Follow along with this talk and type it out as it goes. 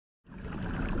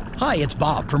Hi, it's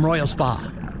Bob from Royal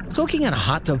Spa. Soaking in a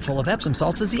hot tub full of Epsom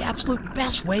salts is the absolute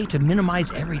best way to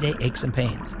minimize everyday aches and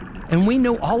pains. And we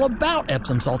know all about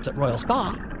Epsom salts at Royal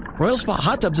Spa. Royal Spa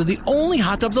hot tubs are the only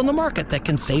hot tubs on the market that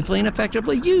can safely and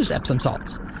effectively use Epsom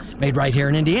salts. Made right here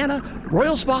in Indiana,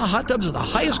 Royal Spa hot tubs are the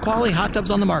highest quality hot tubs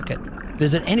on the market.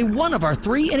 Visit any one of our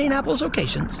 3 Indianapolis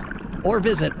locations or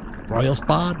visit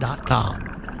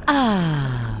royalspa.com.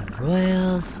 Ah,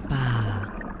 Royal Spa.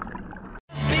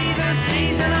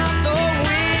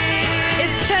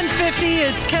 It's 10:50.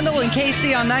 It's Kendall and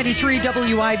Casey on 93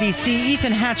 WIBC.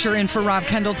 Ethan Hatcher in for Rob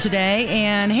Kendall today.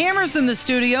 And Hammer's in the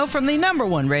studio from the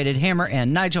 #1 rated Hammer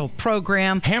and Nigel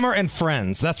program. Hammer and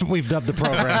Friends. That's what we've dubbed the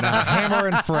program now. Hammer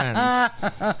and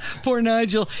Friends. Poor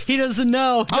Nigel. He doesn't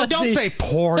know. Oh, don't say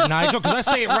poor Nigel, because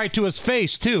I say it right to his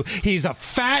face, too. He's a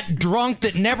fat drunk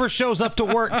that never shows up to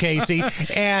work, Casey,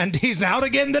 and he's out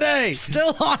again today.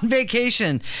 Still on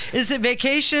vacation. Is it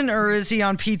vacation or is he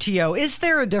on PTO? Is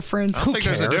there a difference? I think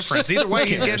there's a difference. Either way,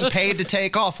 he's getting paid to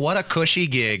take off. What a cushy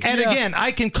gig. And again,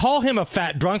 I can call him a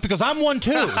fat drunk because I'm one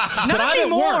too. Not but I'm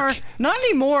anymore. at work. Not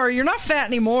anymore. You're not fat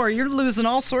anymore. You're losing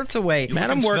all sorts of weight. Man,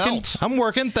 I'm working. I'm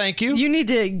working. Thank you. You need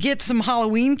to get some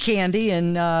Halloween candy,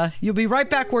 and you'll be right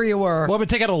back where you were. Well, I'm going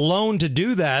to take out a loan to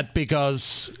do that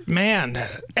because, man,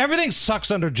 everything sucks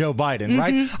under Joe Biden,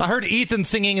 right? I heard Ethan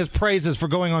singing his praises for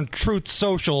going on Truth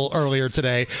Social earlier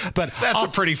today, but That's a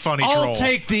pretty funny I'll troll.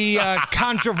 take the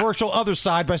controversial other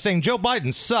side by saying Joe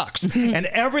Biden sucks, and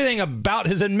everything about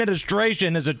his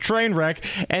administration is a train wreck,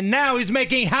 and now he's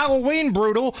making Halloween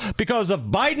brutal because of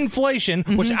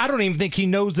Bidenflation, which I don't even think he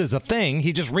knows is a thing.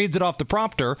 He just reads it off the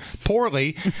prompter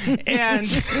poorly, and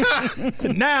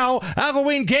now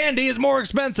Halloween candy is more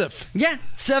expensive. Yeah,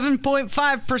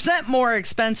 7.5% more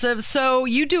expensive. So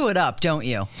you do it up, don't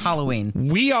you? Halloween.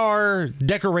 We are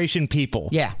decoration people.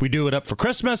 Yeah. We do it up for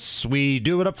Christmas. We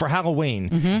do it up for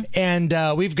Halloween.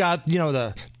 And we've got,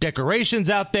 the decorations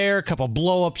out there, a couple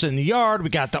blow-ups in the yard. We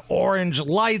got the orange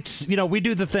lights. We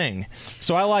do the thing.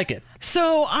 So I like it.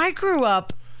 So I grew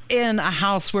up in a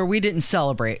house where we didn't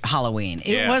celebrate Halloween.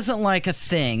 It wasn't like a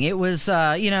thing. It was,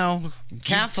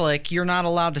 Catholic, you're not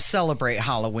allowed to celebrate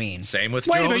Halloween. Same with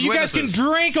Wait a Jehovah's minute, you guys Witnesses. can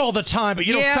drink all the time, but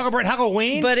you don't celebrate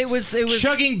Halloween? But it was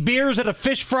chugging beers at a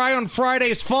fish fry on Friday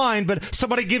is fine, but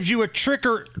somebody gives you a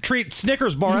trick-or-treat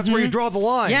Snickers bar. That's where you draw the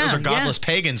line. Yeah. Those are godless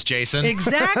pagans, Jason.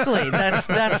 Exactly.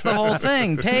 That's the whole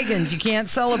thing. Pagans, you can't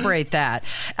celebrate that.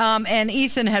 And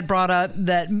Ethan had brought up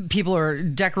that people are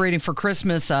decorating for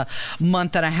Christmas a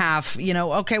month and a half.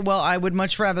 Okay, well, I would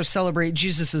much rather celebrate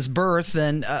Jesus's birth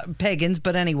than pagans.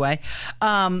 But anyway,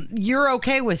 you're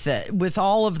okay with it, with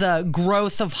all of the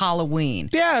growth of Halloween.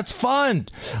 Yeah, it's fun.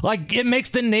 Like, it makes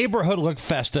the neighborhood look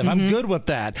festive. I'm good with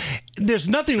that. There's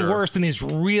nothing worse than these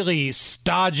really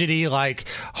stodgy, like,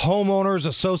 homeowners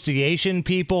association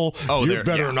people. Oh, you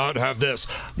better not have this.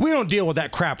 We don't deal with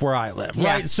that crap where I live,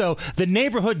 right? So the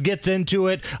neighborhood gets into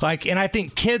it, and I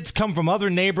think kids come from other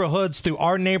neighborhoods through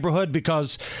our neighborhood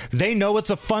because they know it's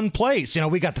a fun place.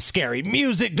 We got the scary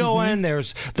music going.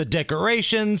 There's the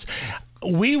decorations.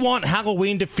 We want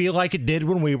Halloween to feel like it did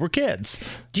when we were kids.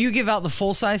 Do you give out the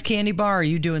full-size candy bar, or are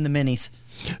you doing the minis?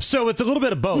 So it's a little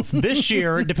bit of both. This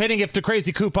year, depending if the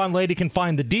crazy coupon lady can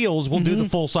find the deals, we'll do the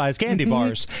full-size candy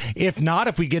bars. If not,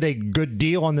 if we get a good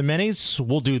deal on the minis,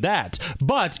 we'll do that.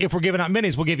 But if we're giving out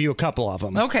minis, we'll give you a couple of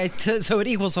them. Okay, so it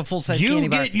equals a full-size candy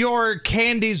bar. You get your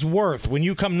candy's worth when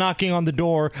you come knocking on the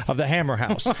door of the Hammer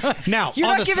House. Now, You're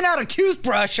not giving out a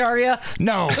toothbrush, are you?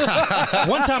 No.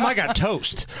 One time I got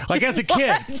toast. Like, as a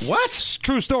kid. What? It's a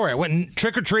true story. I went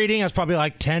trick-or-treating. I was probably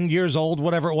like 10 years old,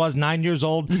 whatever it was, 9 years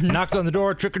old. Knocked on the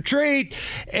door, trick-or-treat.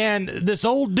 And this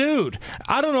old dude,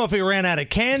 I don't know if he ran out of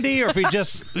candy or if he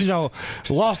just,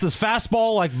 lost his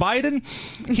fastball like Biden.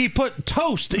 He put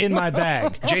toast in my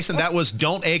bag. Jason, that was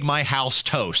don't egg my house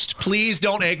toast. Please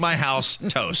don't egg my house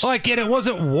toast. And it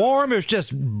wasn't warm. It was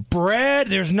just bread.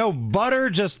 There's no butter,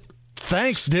 just...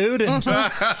 Thanks, dude. And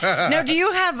now, do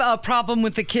you have a problem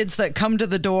with the kids that come to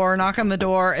the door, knock on the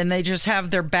door, and they just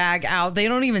have their bag out? They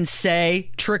don't even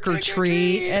say trick or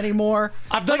treat anymore.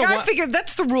 I've done I figured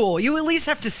that's the rule. You at least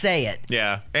have to say it.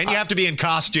 Yeah, and you have to be in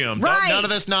costume. Right. None of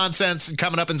this nonsense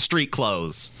coming up in street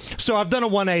clothes. So I've done a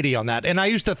 180 on that. And I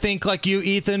used to think like you,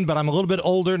 Ethan, but I'm a little bit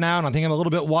older now, and I think I'm a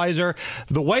little bit wiser.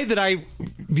 The way that I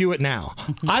view it now,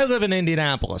 I live in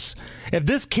Indianapolis. If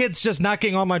this kid's just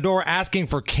knocking on my door asking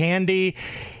for candy,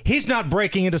 he's not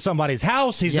breaking into somebody's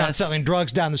house. He's not selling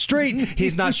drugs down the street.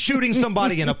 He's not shooting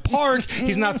somebody in a park.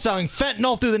 He's not selling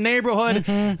fentanyl through the neighborhood.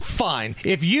 Fine.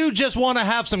 If you just want to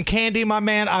have some candy, my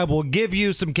man, I will give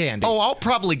you some candy. Oh, I'll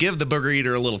probably give the booger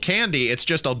eater a little candy. It's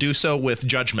just I'll do so with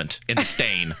judgment and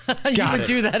disdain. again. You would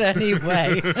do that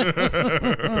anyway.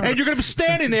 And you're going to be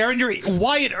standing there in your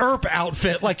Wyatt Earp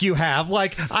outfit like you have.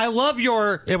 Like, I love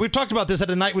your, and we've talked about this at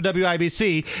a night with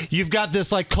WIBC. You've got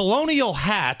this like colonial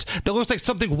hat that looks like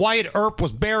something Wyatt Earp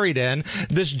was buried in.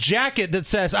 This jacket that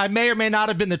says, I may or may not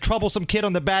have been the troublesome kid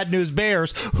on the Bad News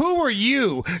Bears. Who are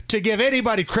you to give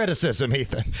anybody criticism,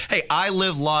 Ethan? Hey, I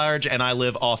live large and I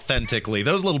live authentically.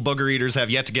 Those little booger eaters have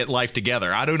yet to get life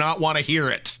together. I do not want to hear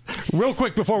it. Real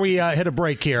quick before we hit a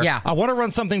break here, I want to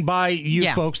run something by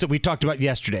you folks that we talked about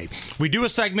yesterday. We do a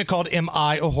segment called Am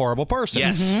I a Horrible Person?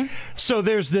 Yes. So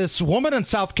there's this woman in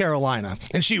South Carolina,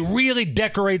 and she really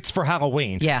decorates for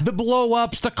Halloween. Yeah. The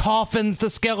blow-ups, the coffins, the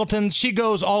skeletons, she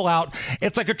goes all out.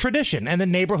 It's like a tradition, and the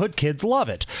neighborhood kids love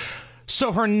it.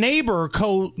 So her neighbor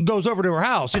goes over to her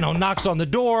house, knocks on the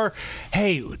door.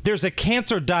 Hey, there's a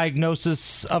cancer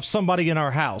diagnosis of somebody in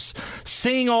our house.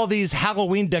 Seeing all these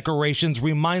Halloween decorations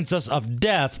reminds us of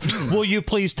death. Will you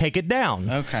please take it down?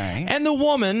 Okay. And the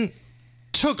woman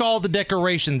took all the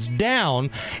decorations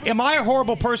down. Am I a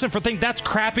horrible person for thinking that's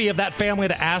crappy of that family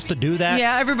to ask to do that?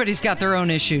 Yeah, everybody's got their own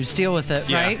issues. Deal with it,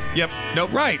 right? Yep.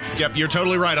 Nope. Right. Yep. You're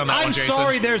totally right on that one, I'm Jason.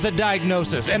 sorry there's a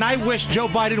diagnosis, and I wish Joe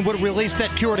Biden would release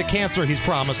that cure to cancer he's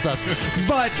promised us.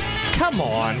 But come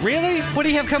on, really? What do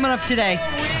you have coming up today?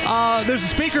 There's a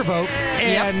speaker vote,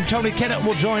 and Tony Kennett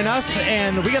will join us,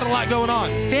 and we got a lot going on.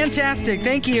 Fantastic.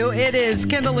 Thank you. It is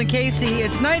Kendall and Casey.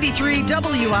 It's 93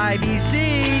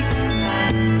 WIBC.